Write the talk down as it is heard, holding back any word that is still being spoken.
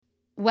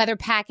Whether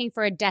packing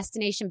for a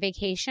destination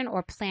vacation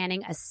or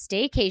planning a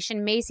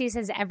staycation, Macy's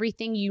has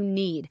everything you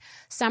need.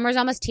 Summer's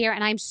almost here,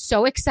 and I'm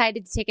so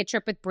excited to take a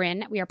trip with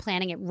Bryn. We are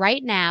planning it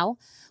right now.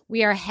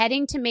 We are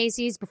heading to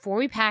Macy's before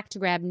we pack to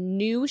grab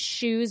new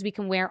shoes we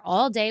can wear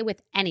all day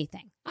with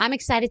anything. I'm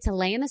excited to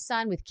lay in the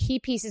sun with key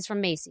pieces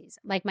from Macy's,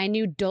 like my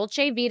new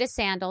Dolce Vita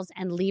sandals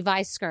and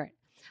Levi's skirt.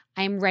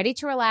 I am ready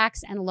to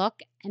relax and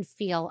look and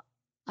feel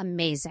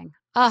amazing.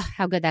 Oh,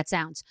 how good that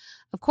sounds.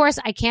 Of course,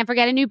 I can't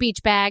forget a new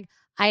beach bag.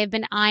 I have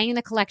been eyeing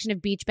the collection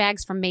of beach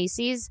bags from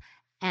Macy's,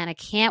 and I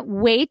can't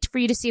wait for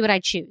you to see what I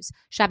choose.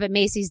 Shop at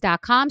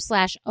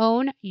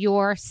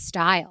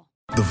Macys.com/ownyourstyle.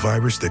 The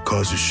virus that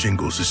causes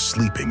shingles is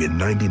sleeping in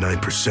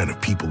 99%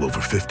 of people over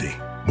 50.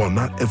 While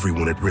not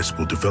everyone at risk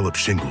will develop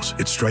shingles,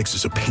 it strikes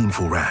as a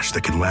painful rash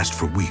that can last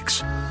for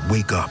weeks.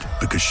 Wake up,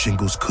 because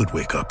shingles could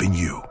wake up in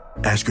you.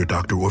 Ask your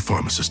doctor or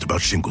pharmacist about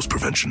shingles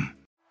prevention.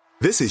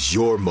 This is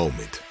your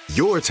moment,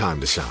 your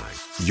time to shine,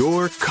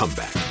 your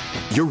comeback.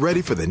 You're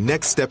ready for the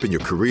next step in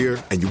your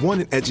career, and you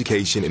want an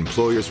education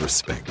employers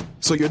respect.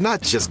 So you're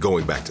not just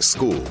going back to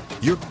school,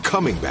 you're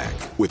coming back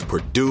with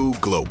Purdue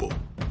Global.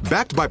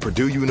 Backed by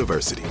Purdue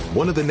University,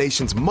 one of the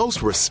nation's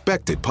most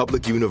respected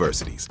public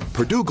universities,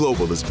 Purdue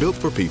Global is built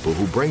for people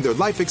who bring their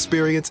life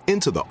experience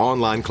into the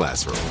online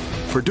classroom.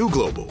 Purdue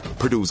Global,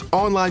 Purdue's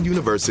online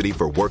university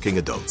for working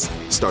adults.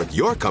 Start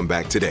your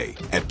comeback today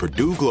at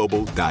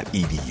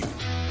purdueglobal.edu.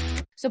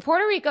 So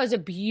Puerto Rico is a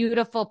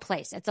beautiful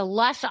place. It's a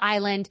lush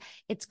island.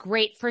 It's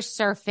great for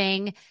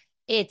surfing.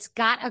 It's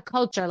got a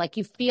culture. Like,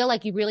 you feel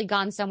like you've really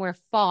gone somewhere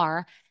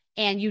far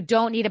and you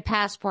don't need a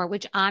passport,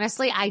 which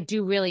honestly, I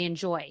do really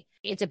enjoy.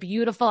 It's a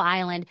beautiful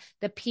island.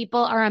 The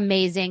people are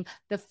amazing.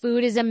 The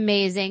food is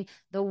amazing.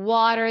 The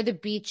water, the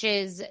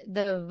beaches,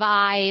 the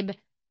vibe.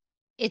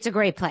 It's a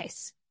great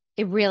place.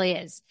 It really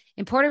is.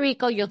 In Puerto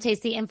Rico, you'll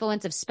taste the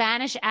influence of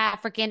Spanish,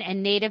 African,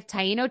 and native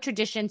Taino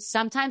traditions,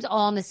 sometimes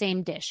all in the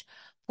same dish.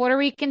 Puerto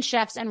Rican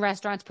chefs and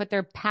restaurants put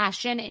their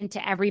passion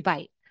into every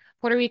bite.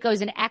 Puerto Rico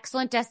is an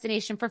excellent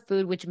destination for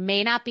food, which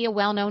may not be a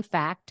well-known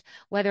fact.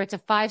 Whether it's a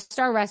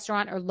 5-star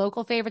restaurant or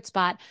local favorite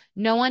spot,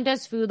 no one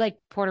does food like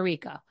Puerto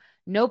Rico.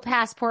 No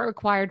passport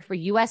required for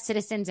U.S.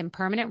 citizens and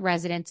permanent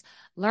residents.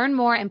 Learn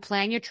more and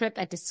plan your trip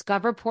at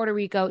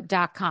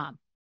discoverpuertorico.com.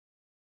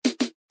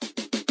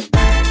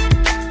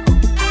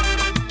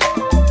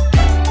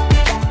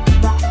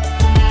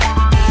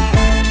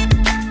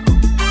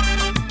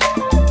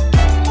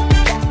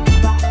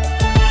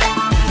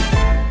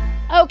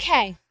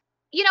 Okay.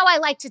 You know, I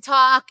like to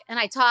talk and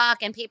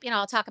people,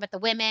 I'll talk about the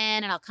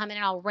women and I'll come in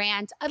and I'll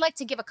rant. I'd like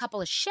to give a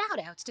couple of shout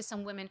outs to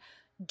some women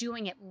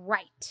doing it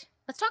right.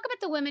 Let's talk about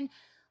the women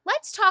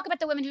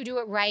who do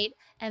it right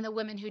and the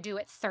women who do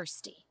it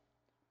thirsty.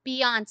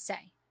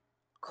 Beyonce,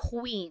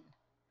 queen,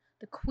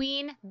 the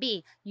queen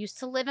bee, used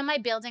to live in my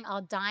building.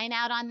 I'll dine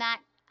out on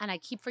that. And I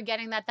keep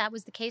forgetting that that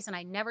was the case. And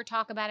I never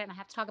talk about it. And I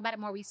have to talk about it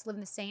more. We used to live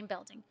in the same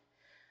building.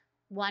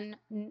 One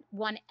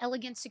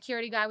elegant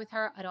security guy with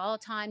her at all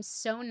times.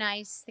 So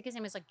nice. I think his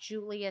name is like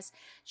Julius.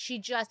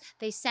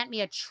 They sent me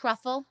a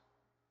truffle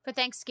for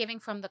Thanksgiving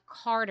from the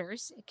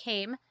Carters. It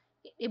came.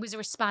 It was a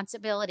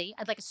responsibility.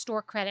 I'd like a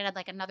store credit. I'd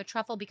like another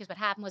truffle, because what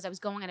happened was I was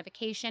going on a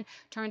vacation.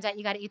 Turns out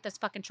you got to eat this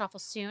fucking truffle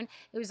soon.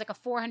 It was like a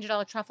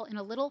 $400 truffle in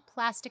a little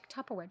plastic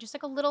Tupperware. Just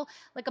like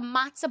a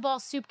matzo ball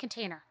soup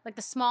container, like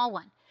the small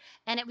one.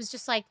 And it was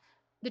just like,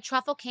 the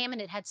truffle came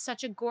and it had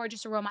such a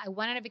gorgeous aroma. I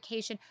went on a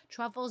vacation.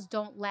 Truffles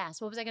don't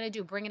last. What was I going to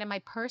do? Bring it in my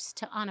purse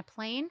on a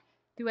plane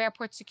through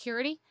airport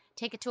security?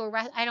 Take it to a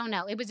restaurant? I don't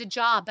know. It was a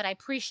job, but I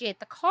appreciate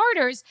the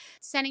Carters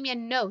sending me a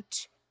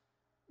note.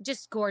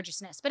 Just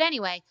gorgeousness. But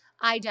anyway,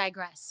 I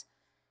digress.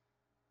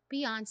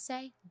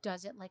 Beyonce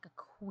does it like a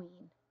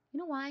queen.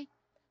 You know why?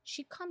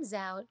 She comes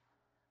out.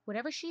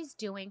 Whatever she's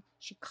doing,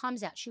 she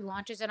comes out. She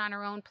launches it on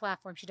her own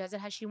platform. She does it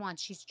how she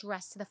wants. She's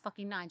dressed to the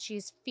fucking nine. She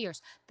is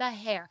fierce. The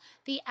hair,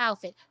 the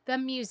outfit, the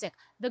music,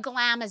 the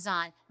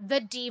glamazon, the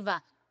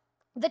diva,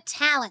 the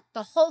talent,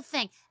 the whole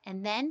thing.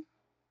 And then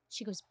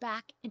she goes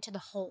back into the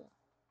hole.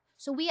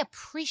 So we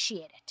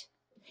appreciate it.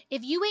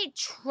 If you ate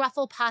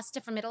truffle pasta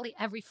from Italy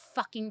every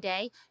fucking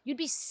day, you'd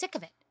be sick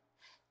of it.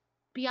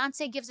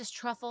 Beyonce gives us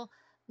truffle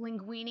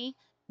linguine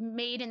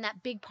made in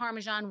that big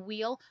Parmesan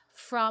wheel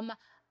from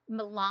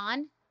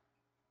Milan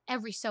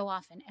every so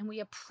often, and we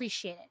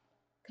appreciate it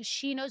because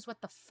she knows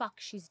what the fuck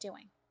she's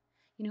doing.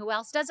 You know who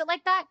else does it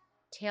like that?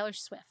 Taylor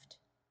Swift.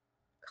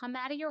 Come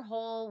out of your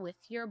hole with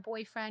your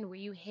boyfriend where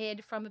you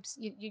hid from,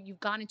 you've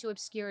gone into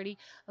obscurity,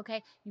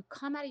 okay? You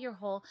come out of your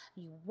hole,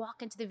 you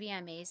walk into the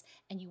VMAs,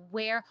 and you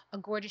wear a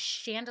gorgeous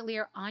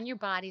chandelier on your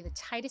body, the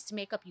tightest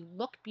makeup, you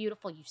look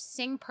beautiful, you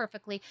sing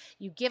perfectly,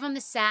 you give them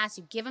the sass,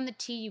 you give them the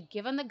tea, you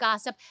give them the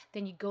gossip,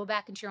 then you go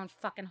back into your own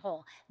fucking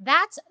hole.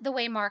 That's the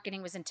way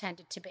marketing was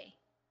intended to be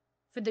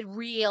for the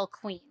real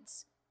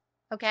queens,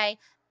 okay?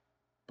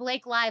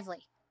 Blake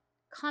Lively,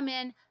 come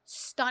in,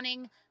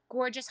 stunning,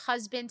 gorgeous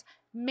husband,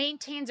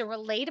 maintains a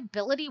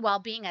relatability while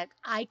being an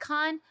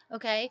icon,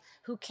 okay,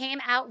 who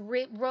came out,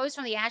 rose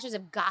from the ashes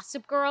of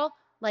Gossip Girl,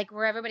 like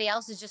where everybody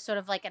else is just sort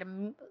of like at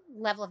a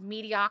level of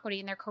mediocrity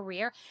in their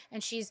career.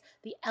 And she's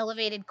the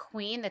elevated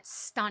queen that's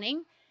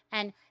stunning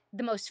and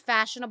the most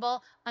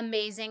fashionable,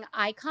 amazing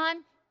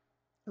icon,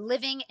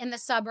 living in the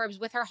suburbs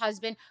with her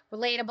husband,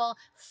 relatable,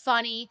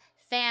 funny,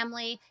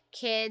 family,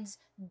 kids,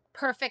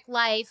 perfect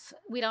life.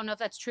 We don't know if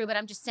that's true, but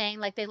I'm just saying,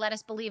 like, they let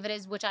us believe it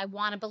is, which I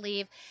want to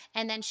believe.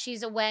 And then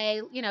she's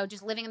away, you know,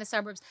 just living in the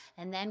suburbs.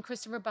 And then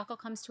Christopher Buckle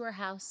comes to her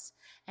house,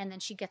 and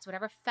then she gets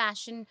whatever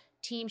fashion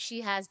team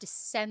she has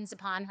descends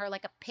upon her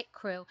like a pit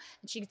crew.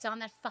 And she gets on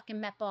that fucking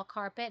Met Ball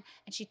carpet,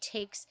 and she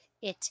takes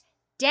it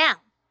down.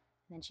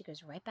 And then she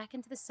goes right back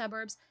into the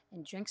suburbs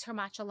and drinks her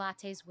matcha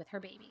lattes with her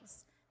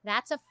babies.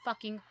 That's a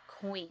fucking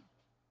queen.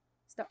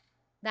 So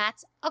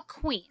that's a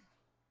queen.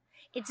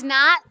 It's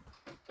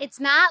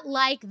not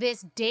like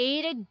this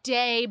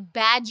day-to-day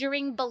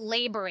badgering,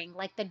 belaboring,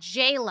 like the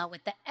J-Lo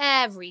with the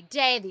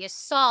everyday, the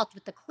assault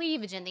with the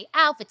cleavage and the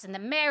outfits and the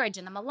marriage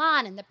and the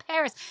Milan and the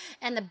Paris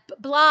and the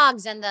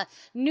blogs and the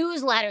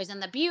newsletters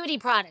and the beauty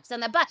products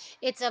and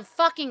it's a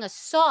fucking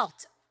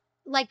assault.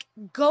 Like,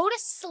 go to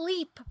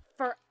sleep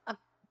for a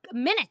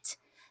minute,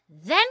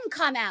 then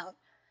come out.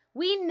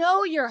 We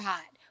know you're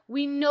hot.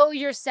 We know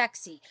you're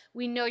sexy.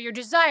 We know your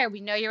desire. We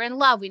know you're in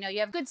love. We know you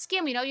have good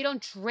skin. We know you don't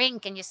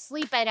drink and you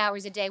sleep 8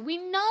 hours a day. We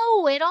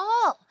know it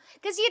all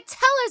because you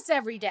tell us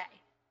every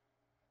day.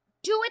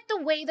 Do it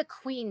the way the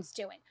queen's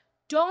doing.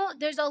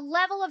 There's a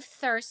level of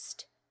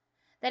thirst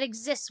that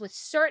exists with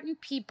certain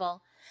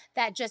people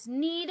that just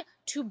need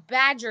to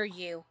badger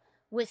you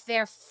with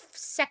their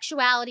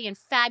sexuality and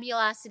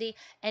fabulosity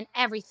and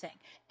everything.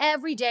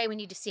 Every day we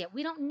need to see it.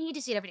 We don't need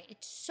to see it every day.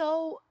 It's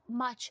so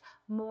much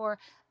more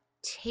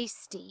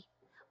tasty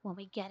when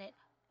we get it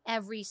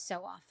every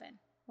so often.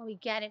 When we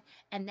get it,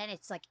 and then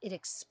it's like it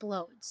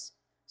explodes.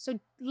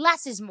 So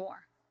less is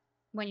more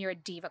when you're a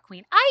diva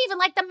queen. I even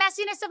like the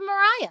messiness of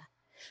Mariah.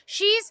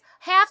 She's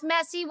half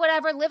messy,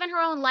 whatever, living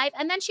her own life,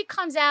 and then she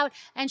comes out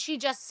and she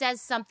just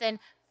says something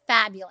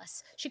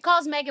fabulous. She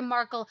calls Meghan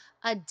Markle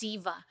a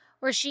diva,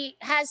 or she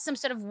has some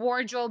sort of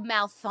wardrobe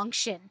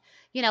malfunction,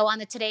 you know, on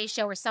the Today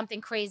Show or something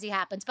crazy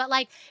happens. But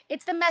like,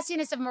 it's the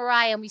messiness of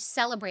Mariah, and we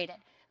celebrate it.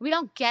 We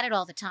don't get it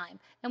all the time,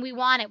 and we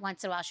want it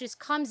once in a while. She just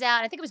comes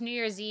out, I think it was New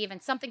Year's Eve, and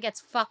something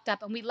gets fucked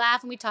up, and we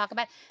laugh and we talk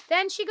about it.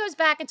 Then she goes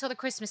back until the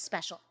Christmas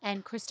special,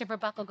 and Christopher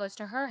Buckle goes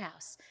to her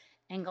house,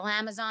 and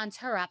glamazons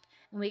her up,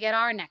 and we get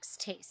our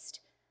next taste.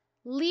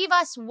 Leave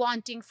us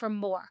wanting for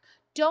more.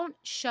 Don't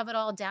shove it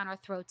all down our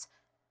throats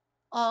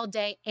all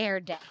day, air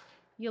day.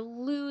 You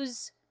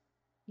lose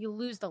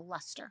the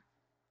luster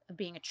of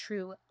being a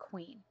true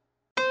queen.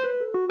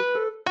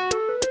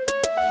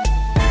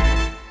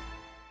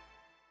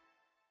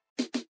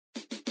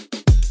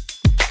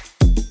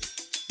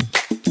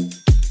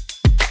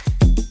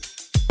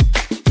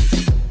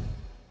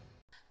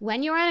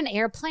 When you're on an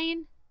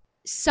airplane,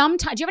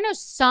 sometimes, do you ever know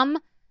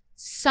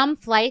some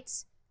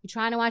flights, you're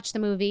trying to watch the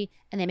movie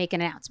and they make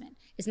an announcement.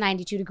 It's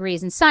 92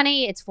 degrees and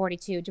sunny. It's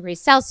 42 degrees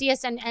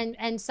Celsius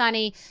and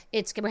sunny.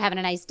 We're having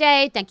a nice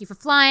day. Thank you for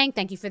flying.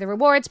 Thank you for the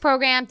rewards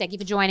program. Thank you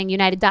for joining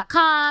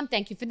United.com.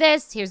 Thank you for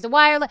this. Here's the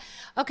wireless.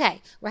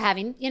 Okay, we're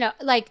having, you know,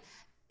 like,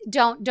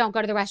 don't go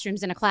to the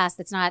restrooms in a class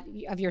that's not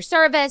of your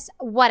service,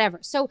 whatever.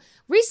 So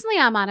recently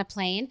I'm on a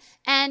plane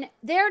and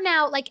they're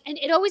now like, and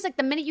it always like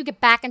the minute you get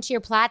back into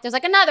your plat, there's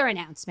like another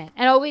announcement.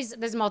 And always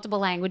there's multiple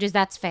languages.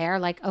 That's fair.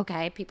 Like,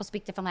 okay, people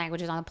speak different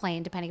languages on a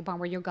plane depending upon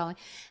where you're going.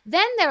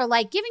 Then they're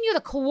like giving you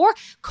the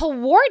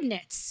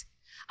coordinates.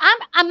 Am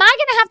I going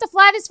to have to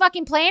fly this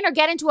fucking plane or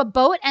get into a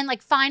boat and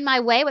like find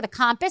my way with a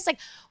compass? Like,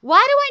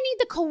 why do I need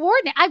the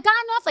coordinate? I've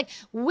gotten off like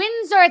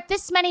winds are at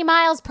this many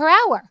miles per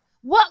hour.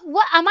 What,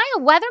 am I a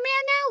weatherman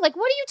now? Like,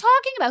 what are you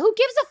talking about? Who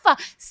gives a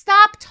fuck?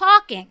 Stop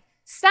talking.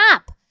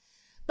 Stop.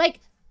 Like,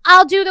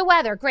 I'll do the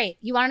weather. Great.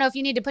 You want to know if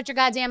you need to put your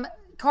goddamn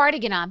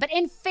cardigan on. But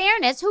in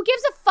fairness, who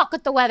gives a fuck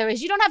what the weather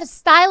is? You don't have a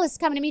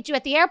stylist coming to meet you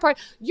at the airport.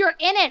 You're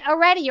in it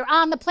already. You're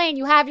on the plane.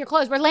 You have your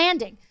clothes. We're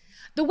landing.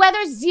 The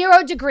weather's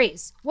 0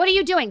 degrees. What are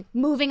you doing?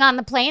 Moving on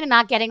the plane and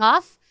not getting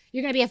off?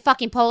 You're going to be a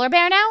fucking polar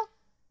bear now?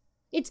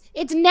 It's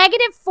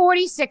negative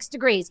 46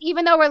 degrees,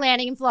 even though we're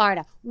landing in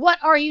Florida. What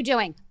are you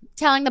doing?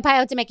 Telling the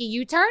pilot to make a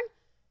U-turn?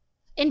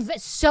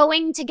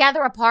 Sewing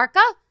together a parka?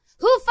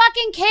 Who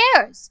fucking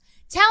cares?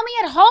 Tell me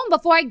at home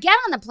before I get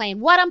on the plane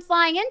what I'm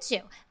flying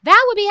into.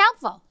 That would be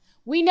helpful.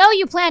 We know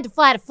you plan to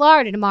fly to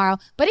Florida tomorrow,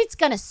 but it's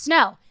going to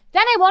snow.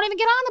 Then I won't even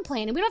get on the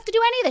plane and we don't have to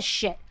do any of this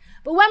shit.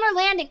 But when we're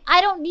landing,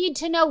 I don't need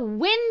to know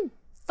wind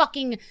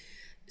fucking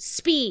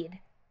speed.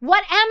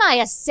 What am I,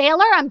 a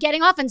sailor? I'm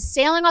getting off and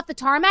sailing off the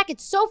tarmac?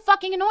 It's so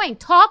fucking annoying.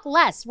 Talk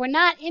less. We're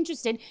not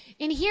interested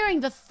in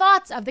hearing the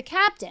thoughts of the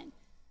captain.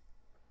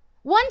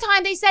 One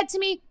time they said to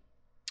me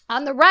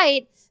on the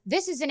right,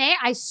 this is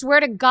I swear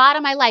to God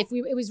on my life,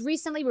 it was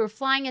recently, we were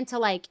flying into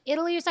like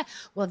Italy or something.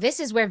 Well, this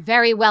is where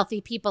very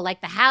wealthy people,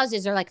 like the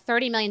houses are like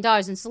 $30 million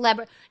in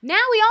celebrity.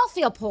 Now we all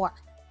feel poor.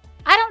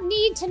 I don't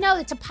need to know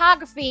the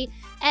topography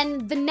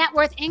and the net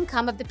worth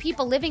income of the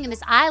people living in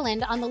this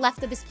island on the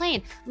left of this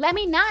plane. Let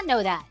me not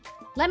know that.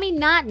 Let me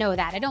not know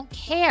that. I don't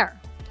care.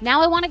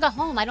 Now I want to go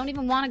home. I don't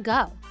even want to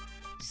go.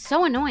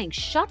 So annoying.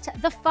 Shut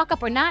the fuck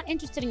up. We're not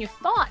interested in your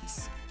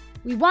thoughts.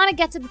 We want to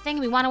get to the thing.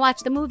 We want to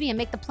watch the movie and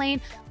make the plane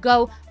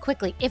go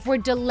quickly. If we're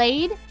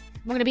delayed,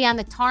 we're going to be on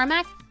the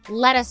tarmac.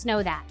 Let us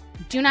know that.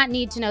 Do not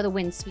need to know the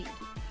wind speed.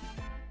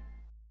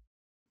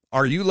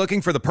 Are you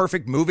looking for the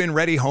perfect move-in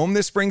ready home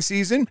this spring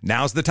season?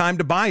 Now's the time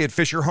to buy at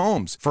Fisher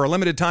Homes. For a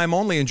limited time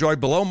only, enjoy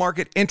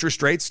below-market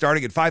interest rates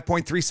starting at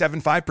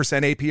 5.375%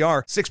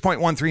 APR,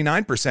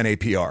 6.139%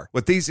 APR.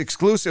 With these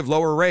exclusive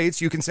lower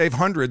rates, you can save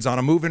hundreds on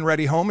a move-in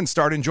ready home and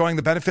start enjoying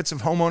the benefits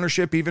of home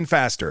ownership even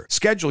faster.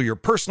 Schedule your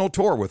personal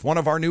tour with one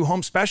of our new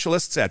home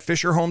specialists at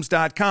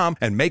FisherHomes.com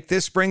and make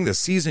this spring the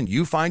season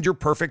you find your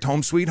perfect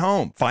home sweet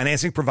home.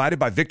 Financing provided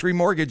by Victory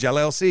Mortgage,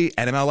 LLC,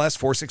 NMLS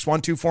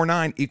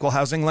 461249, Equal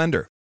Housing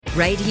Lender.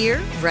 Right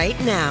here, right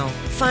now.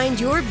 Find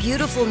your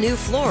beautiful new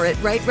floor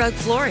at Right Rug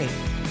Flooring.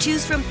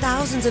 Choose from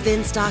thousands of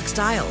in-stock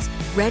styles,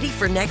 ready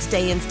for next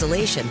day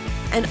installation,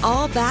 and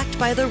all backed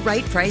by the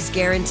right price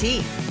guarantee.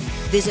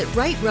 Visit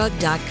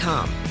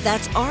rightrug.com.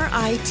 That's RITERUG.com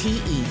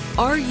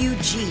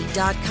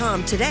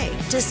today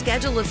to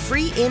schedule a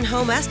free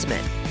in-home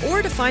estimate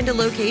or to find a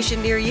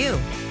location near you.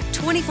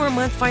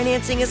 24-month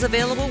financing is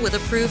available with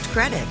approved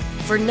credit.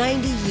 For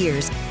 90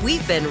 years,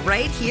 we've been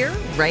right here,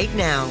 right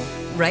now.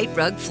 Right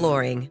Rug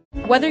Flooring.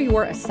 Whether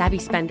you're a savvy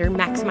spender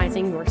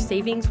maximizing your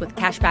savings with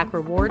cashback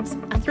rewards,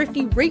 a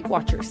thrifty rate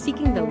watcher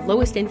seeking the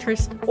lowest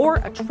interest, or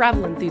a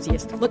travel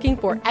enthusiast looking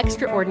for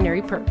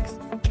extraordinary perks,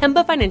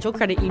 Kemba Financial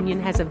Credit Union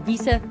has a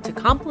visa to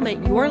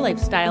complement your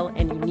lifestyle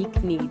and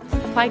unique needs.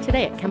 Apply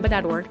today at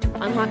Kemba.org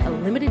to unlock a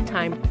limited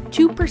time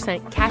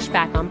 2% cash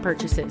back on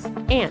purchases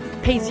and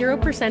pay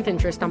 0%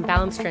 interest on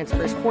balance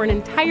transfers for an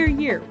entire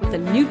year with a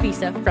new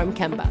visa from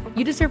Kemba.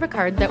 You deserve a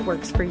card that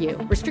works for you.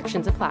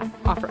 Restrictions apply.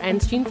 Offer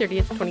ends June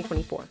 30th,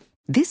 2024.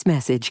 This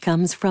message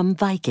comes from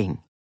Viking,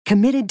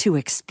 committed to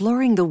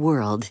exploring the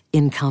world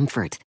in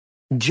comfort.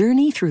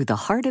 Journey through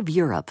the heart of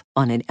Europe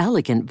on an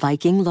elegant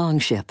Viking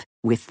longship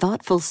with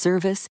thoughtful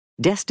service,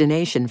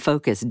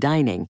 destination-focused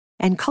dining,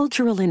 and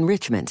cultural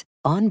enrichment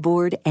on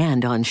board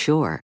and on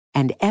shore.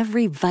 And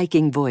every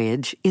Viking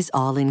voyage is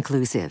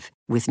all-inclusive,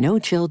 with no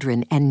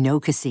children and no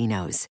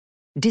casinos.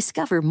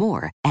 Discover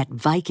more at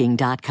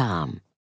Viking.com.